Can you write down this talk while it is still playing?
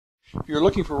If you're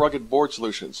looking for rugged board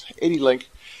solutions, ADLINK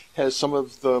has some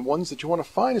of the ones that you want to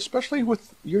find, especially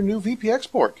with your new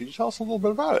VPX board. Could you tell us a little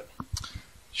bit about it?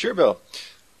 Sure, Bill.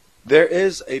 There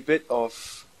is a bit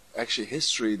of actually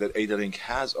history that ADLINK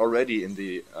has already in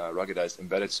the ruggedized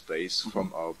embedded space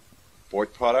from our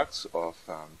board products of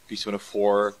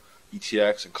PC104,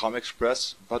 ETX, and Com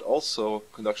Express, but also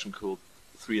conduction-cooled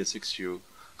 3 and 6U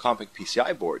compact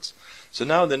PCI boards. So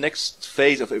now in the next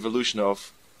phase of evolution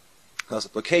of those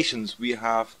applications, we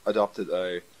have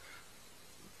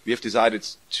decided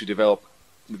to develop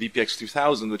the VPX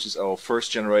 3000, which is our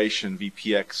first generation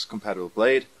VPX compatible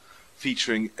blade,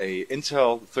 featuring a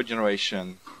Intel third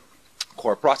generation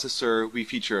core processor. We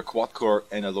feature a quad core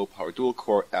and a low power dual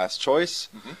core as choice,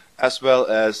 as well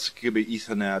as gigabit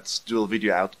Ethernet, dual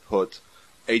video output,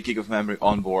 8 gig of memory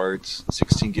on board,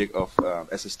 16 gig of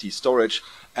SSD storage,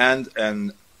 and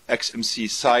an XMC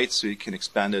site, so you can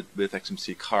expand it with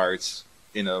XMC cards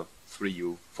in a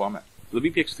 3U format. The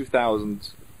VPX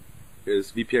 3000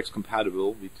 is VPX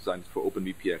compatible. We designed it for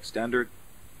OpenVPX standard.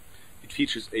 It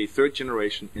features a third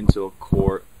generation Intel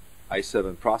Core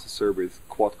i7 processor with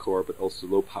quad core but also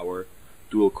low power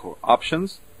dual core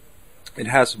options. It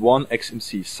has one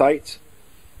XMC site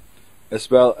as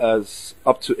well as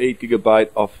up to 8 GB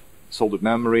of soldered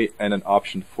memory and an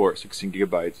option for 16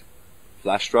 GB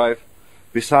flash drive.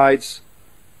 Besides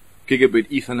gigabit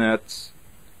Ethernet,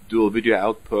 dual video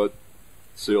output,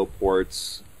 serial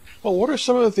ports. Well, what are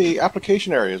some of the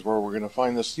application areas where we're going to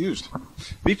find this used?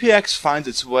 VPX finds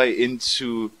its way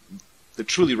into the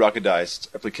truly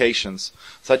ruggedized applications,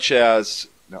 such as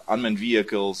unmanned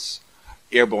vehicles,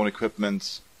 airborne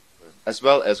equipment, as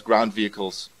well as ground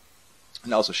vehicles,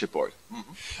 and also shipboard.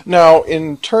 Now,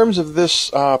 in terms of this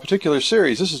particular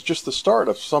series, this is just the start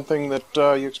of something that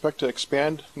you expect to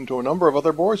expand into a number of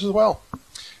other boards as well.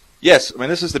 Yes, I mean,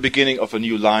 this is the beginning of a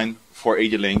new line for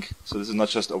ADLINK, so this is not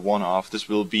just a one-off. This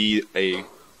will be a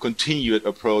continued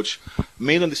approach,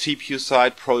 mainly on the CPU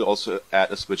side, probably also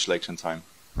add a switch latch in time.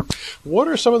 What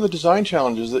are some of the design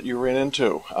challenges that you ran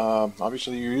into?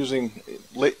 Obviously, you're using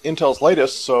Intel's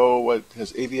latest, so it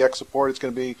has AVX support. It's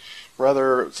going to be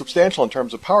rather substantial in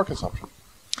terms of power consumption.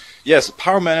 Yes,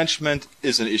 power management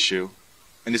is an issue,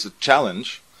 and it's a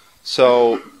challenge.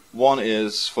 So one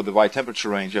is for the right temperature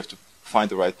range, you have to find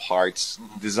the right parts,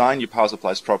 design your power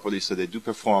supplies properly so they do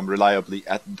perform reliably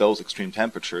at those extreme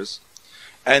temperatures.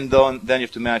 And then you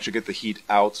have to manage to get the heat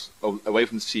out, away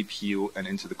from the CPU and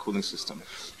into the cooling system.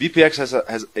 VPX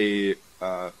has a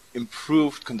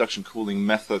improved conduction cooling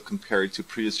method compared to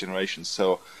previous generations,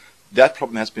 so that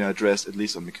problem has been addressed, at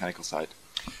least on the mechanical side.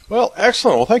 Well,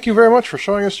 excellent. Well, thank you very much for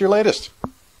showing us your latest.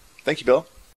 Thank you, Bill.